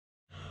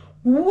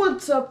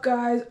What's up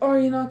guys,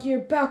 aryanhockey here,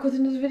 back with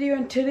another video,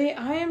 and today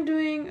I am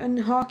doing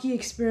a hockey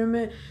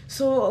experiment.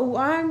 So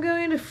I'm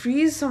going to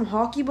freeze some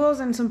hockey balls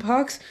and some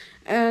pucks,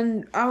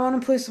 and I want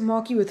to play some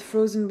hockey with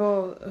frozen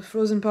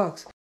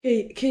pucks.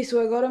 Okay,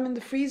 so I got them in the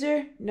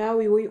freezer. Now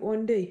we wait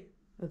 1 day.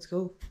 Let's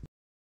go.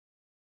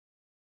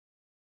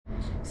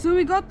 So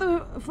we got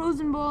the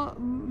frozen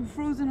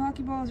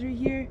hockey balls right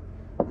here.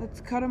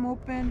 Let's cut them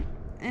open.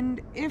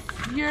 And if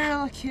you're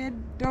a kid,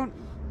 don't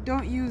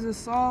use a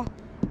saw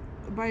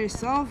by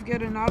yourself.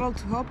 Get an adult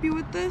to help you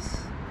with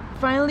this.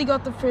 Finally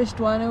got the first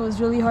one. It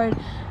was really hard.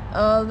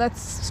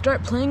 Let's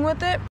start playing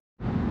with it.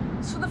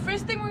 So the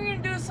first thing we're gonna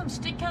do is some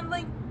stick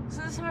handling.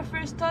 So this is my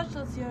first touch.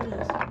 Let's see how it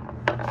is.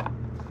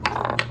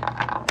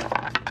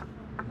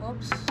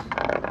 Oops.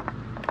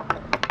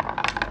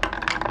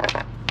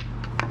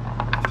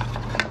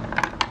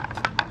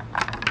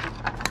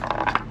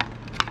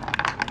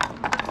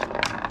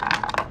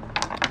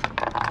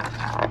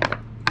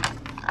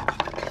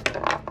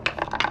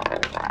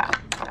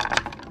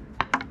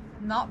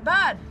 Not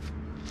bad.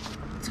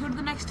 Let's go to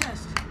the next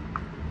test.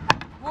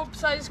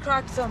 Whoops, I just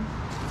cracked some.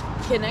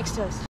 Okay, next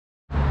test.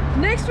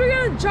 Next we're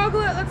gonna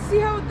juggle it. Let's see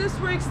how this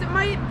works. It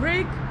might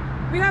break.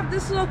 We have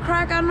this little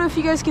crack. I don't know if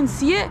you guys can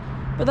see it,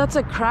 but that's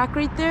a crack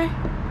right there.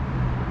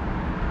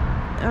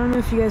 I don't know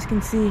if you guys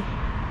can see.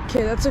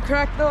 Okay, that's a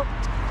crack though.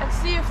 Let's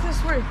see if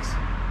this works.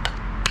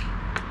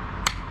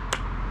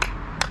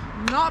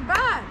 Not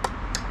bad.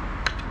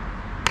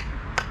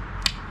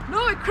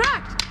 No, it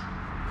cracked.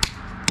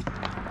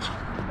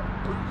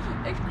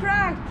 It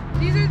cracked.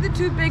 These are the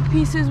two big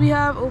pieces we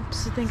have.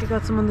 Oops, I think I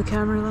got some on the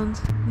camera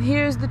lens.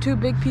 Here's the two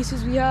big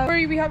pieces we have.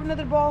 Sorry, we have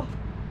another ball,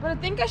 but I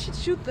think I should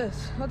shoot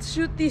this. Let's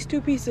shoot these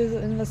two pieces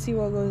and let's see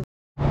what goes.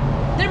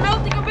 They're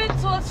melting a bit,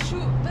 so let's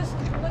shoot this.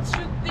 Let's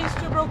shoot these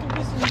two broken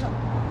pieces.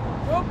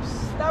 Oops,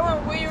 that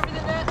went way over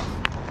the net.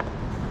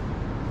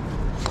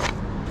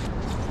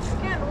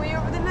 Again, way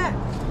over the net.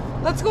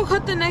 Let's go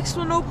cut the next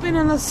one open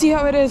and let's see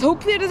how it is.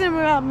 Hopefully it doesn't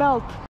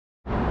melt.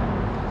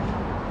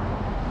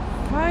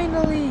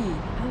 Finally,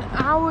 an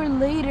hour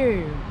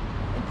later,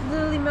 it's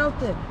literally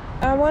melted.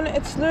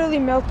 It's literally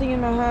melting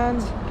in my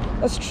hands.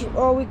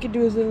 All we could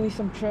do is literally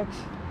some tricks.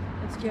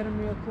 Let's get them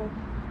real quick.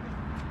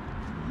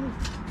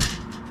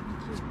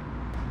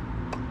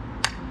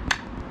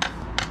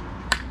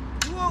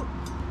 Whoa!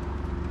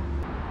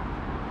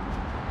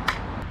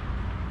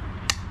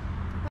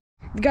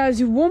 Guys,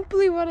 you won't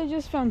believe what I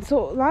just found.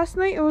 So last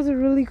night it was a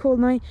really cold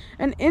night,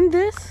 and in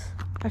this,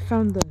 I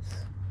found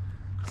this.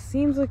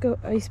 Seems like an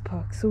ice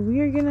puck, so we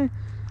are gonna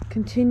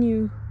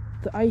continue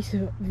the ice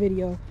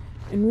video,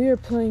 and we are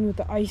playing with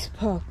the ice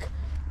puck.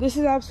 This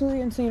is absolutely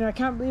insane. I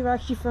can't believe I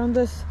actually found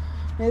this.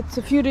 It's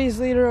a few days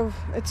later.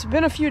 It's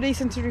been a few days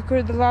since we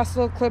recorded the last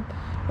little clip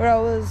where I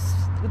was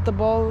with the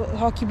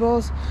hockey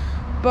balls.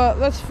 But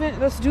let's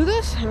do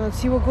this and let's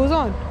see what goes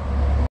on.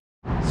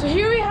 So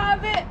here we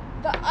have it,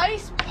 the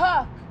ice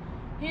puck.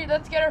 Here,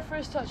 let's get our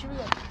first touch. Here we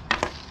go.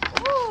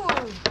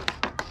 Ooh.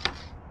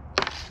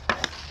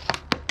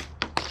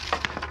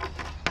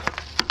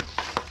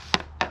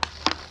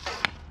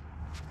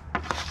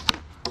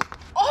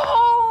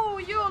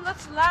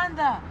 Let's land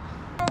that.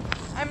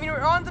 I mean, we're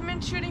on the min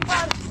shooting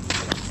pad.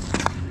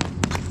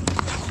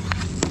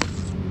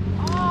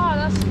 Oh,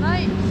 that's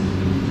nice.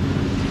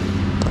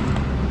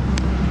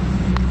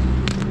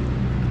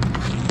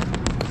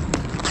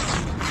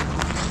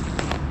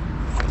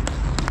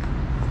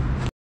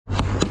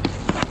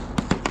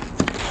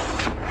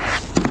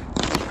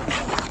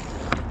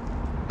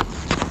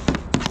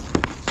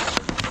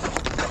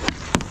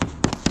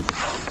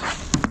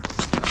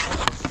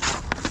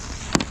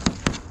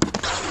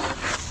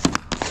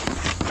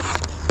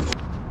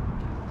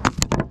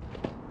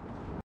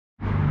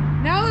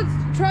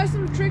 Try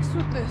some tricks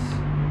with this.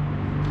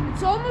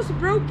 It's almost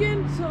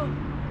broken, so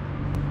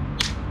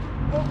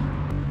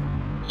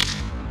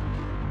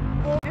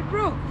it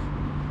broke.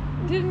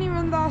 Didn't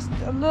even last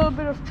a little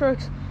bit of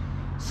tricks.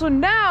 So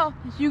now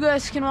you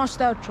guys can watch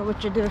the outro,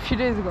 which I did a few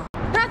days ago.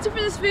 That's it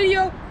for this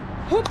video.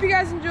 Hope you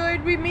guys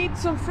enjoyed. We made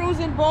some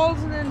frozen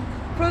balls and then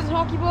frozen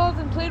hockey balls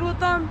and played with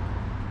them.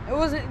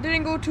 It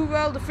didn't go too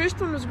well. The first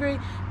one was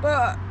great,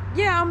 but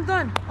yeah, I'm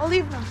done. I'll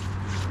leave now.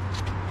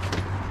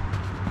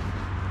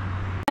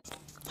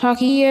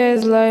 Hockey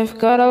is life,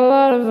 got a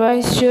lot of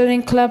ice,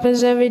 shooting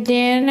clappers every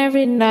day and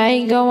every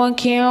night. Going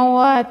King on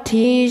what?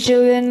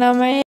 Shooting on my